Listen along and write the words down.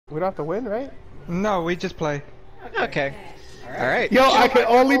We don't have to win, right? No, we just play. Okay. Alright. Yo, I could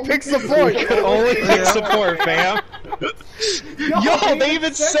only pick support. You could only pick support, fam. Yo, they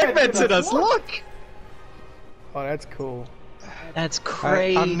even segmented us, look! Oh, that's cool. That's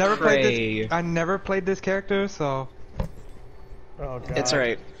crazy. I've never played this. I never played this character, so. Oh god. It's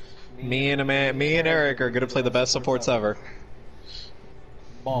alright. Me and Eric are gonna play the best supports ever.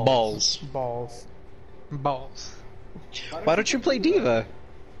 Balls. Balls. Balls. Why don't you play Diva?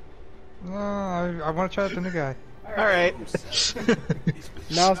 No, I want to try out the new guy. Alright.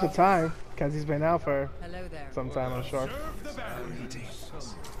 Now's the time, because he's been out for some time, I'm sure.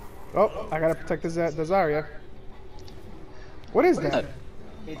 Oh, I gotta protect the Zarya. What is that?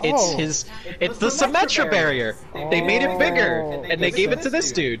 It's the Symmetra barrier. They made it bigger, and they gave it to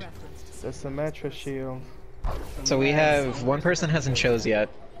this dude. The Symmetra shield. So we have one person hasn't chose yet.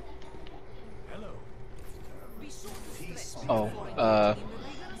 Oh,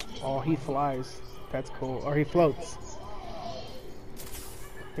 Oh, he flies. That's cool. Or he floats.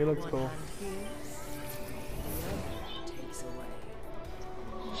 He looks cool.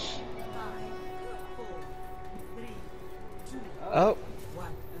 oh,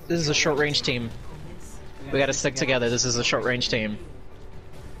 this is a short range team. We gotta stick together. This is a short range team.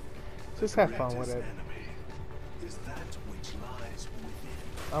 Just have fun with it.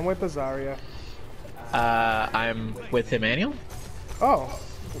 I'm with the Zarya. I'm with Emmanuel. Oh,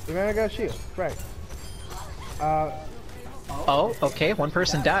 Emmanuel got a shield. Right. Oh, okay. One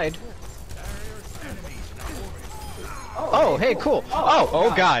person died. Oh, hey, cool.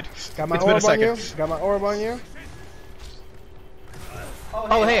 Oh God. Got my It's been a orb on you. second. Got my orb on you.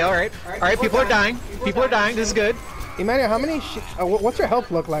 Oh, hey, all right. All right, people are dying. People are dying. This is good. Emmanuel, how many? What's your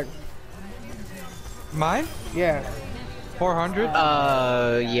health look like? Mine? Yeah. 400?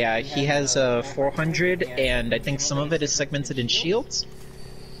 Yeah, he has 400, and I think some of it is segmented in shields.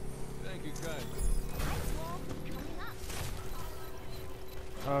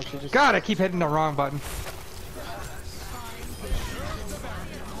 Oh, she just... God, I keep hitting the wrong button.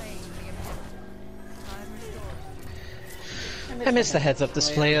 I missed the heads-up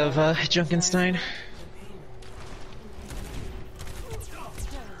display of Junkenstein.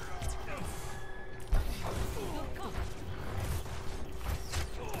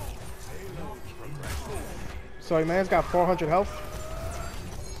 So Emmanuel's got 400 health.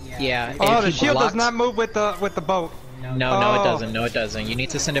 Yeah. Oh, if the he shield does blocks- not move with the boat. No, no, it doesn't. No, it doesn't. You need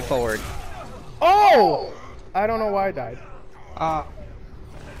to send it forward. Oh! I don't know why I died. Uh,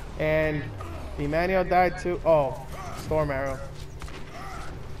 And Emmanuel died too. Oh, Storm Arrow.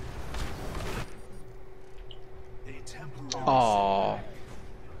 Oh.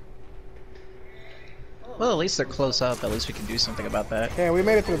 Well, at least they're close up. At least we can do something about that. Yeah, we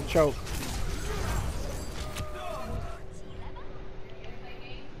made it through the choke.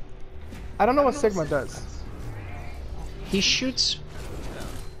 I don't know what Sigma does. He shoots.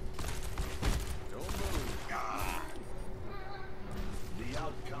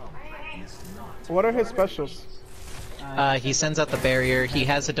 What are his specials? He sends out the barrier. He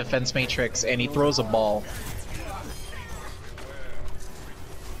has a defense matrix, and he throws a ball.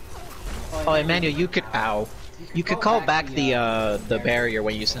 Oh, Emmanuel, you could you could call back the barrier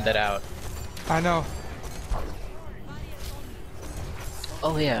when you send it out. I know.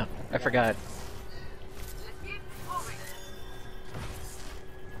 Oh yeah, I forgot.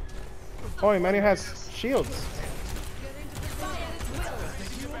 Oh, Emmanuel has shields.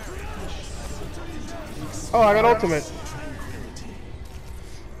 Oh, I got ultimate.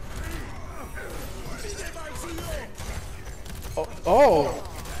 Oh,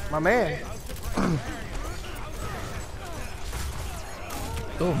 my man.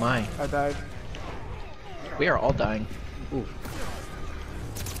 Oh my. I died. We are all dying. Ooh.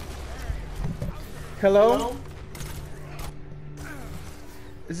 Hello?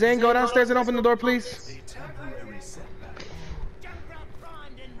 Zane, go downstairs and open the door, please.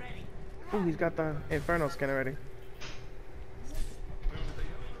 Ooh, he's got the Inferno skin already.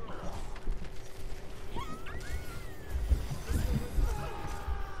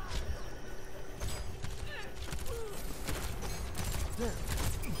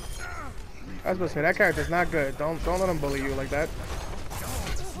 I was supposed to say, that character's not good. Don't let him bully you like that.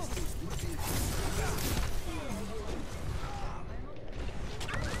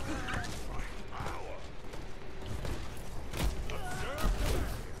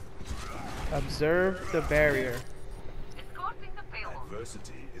 Observe the barrier.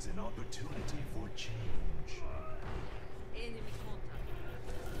 Adversity is an opportunity for change.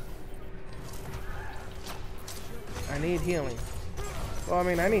 I need healing. Well, I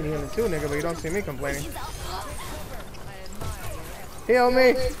mean, I need healing too, nigga, but you don't see me complaining. Heal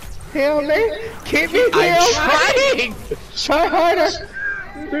me! Heal me! Keep me healed! I'm trying! Try harder!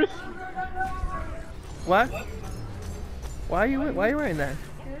 What? Why are you wearing that?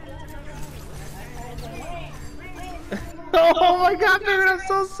 Oh my god, baby, I'm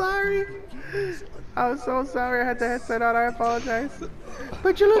so sorry! I'm so sorry I had the headset on, I apologize.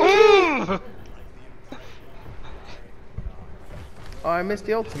 But you look cute! Oh, I missed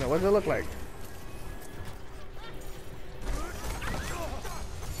the ultimate. What does it look like?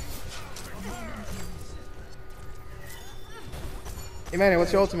 Emmanuel,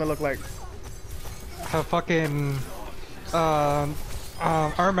 what's your ultimate look like? A fucking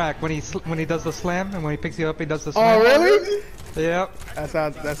Ermac when he does the slam and when he picks you up he does the slam. Oh really? Yep. That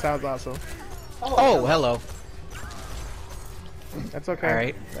sounds awesome. Oh, hello. That's okay. All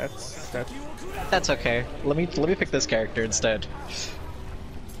right. That's okay. Let me pick this character instead.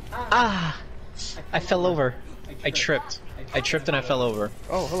 Ah! I fell over. I tripped. I tripped and I fell over.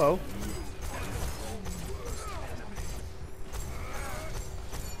 Oh, hello.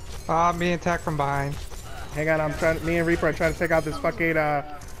 I'm being attacked from behind. Hang on, me and Reaper are trying to take out this fucking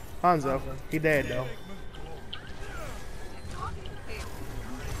Hanzo. He dead though.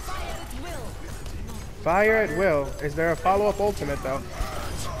 Fire at will. Is there a follow-up ultimate though?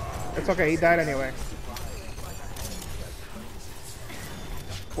 It's okay, he died anyway.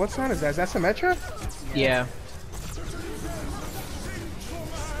 What sound is that? Is that Symmetra? Yeah.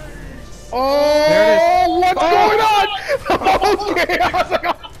 Oh, what's going on? Okay, I was like,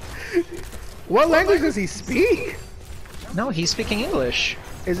 oh. What language does he speak? No, he's speaking English.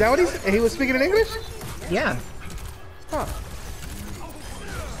 Is that what he was speaking in English? Yeah. Huh.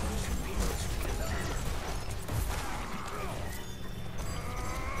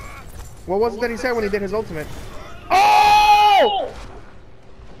 What was it that he said when he did his ultimate? Oh!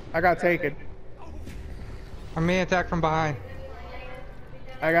 I got taken. I'm being attacked from behind.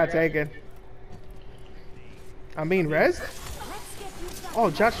 I got taken. I'm being rezzed? Oh,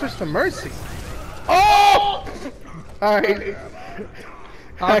 Josh switched to Mercy. Oh! Alright.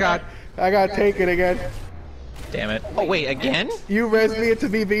 Oh god. I got taken again. Damn it. Oh wait, again? You rezzed me into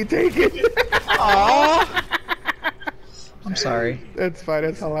me being taken. Aww. I'm sorry. That's fine,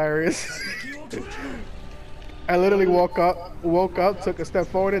 it's hilarious. I literally woke up, took a step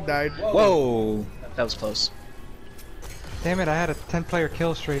forward and died. Whoa. That was close. Damn it, I had a 10-player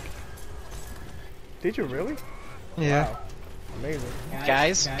kill streak. Did you really? Yeah. Wow. Amazing.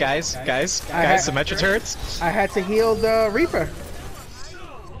 Guys, Symmetra turrets. I had to heal the Reaper.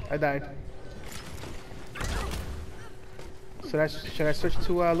 I died. Should I switch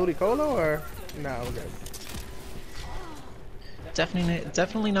to Ludicolo or no? We're good.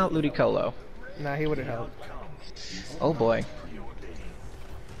 Definitely not Ludicolo. Nah, he wouldn't help. Oh boy.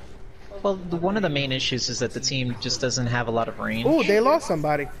 Well, one of the main issues is that the team just doesn't have a lot of range. Ooh, they lost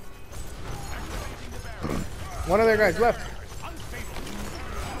somebody. One of their guys left.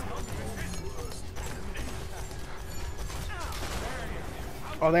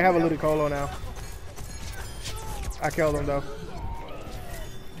 Oh, they have a Ludicolo now. I killed him though.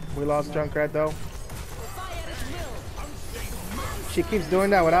 We lost Junkrat though. She keeps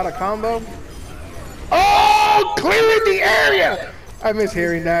doing that without a combo. Oh, clearing the area! I miss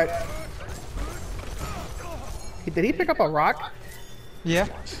hearing that. Did he pick up a rock? Yeah.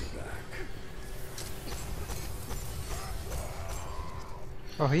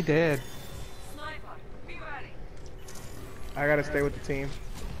 Oh, he did. I gotta stay with the team.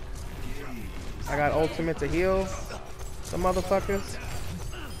 I got ultimate to heal the motherfuckers.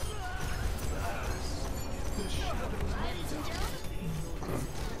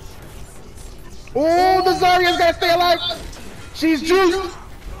 Oh, the Zarya's gotta stay alive! She's juiced!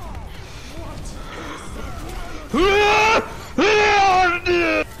 Yo,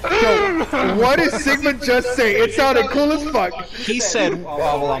 what did Sigma just say? It sounded cool as fuck. He said,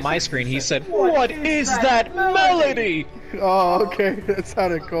 well, on my screen, he said, "What is that melody?" Oh, okay, that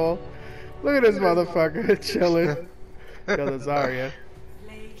sounded cool. Look at this motherfucker chilling. Kill the Zarya.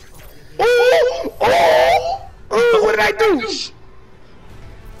 Oh! Oh! Oh! What did I do?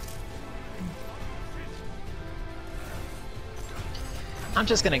 I'm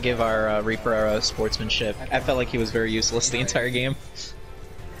just gonna give our Reaper sportsmanship. I felt like he was very useless the entire game.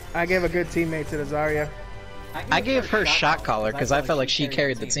 I gave a good teammate to the Zarya. I gave her shot caller because I felt like she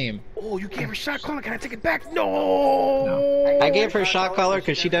carried the team. Oh, you gave her shot caller. Can I take it back? No. I gave her shot caller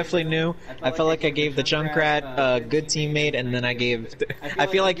because she definitely knew. I felt like I gave the Junkrat a good teammate, and then I gave. I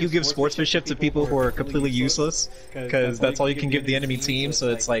feel like you give sportsmanship to people who are completely useless because that's all you can give the enemy team. So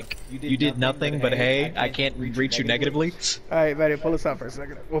it's like you did nothing, but hey, I can't reach you negatively. All right, Maddie, pull us up for a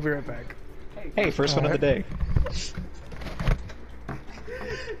second. We'll be right back. Hey, first one of the day.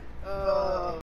 Oh.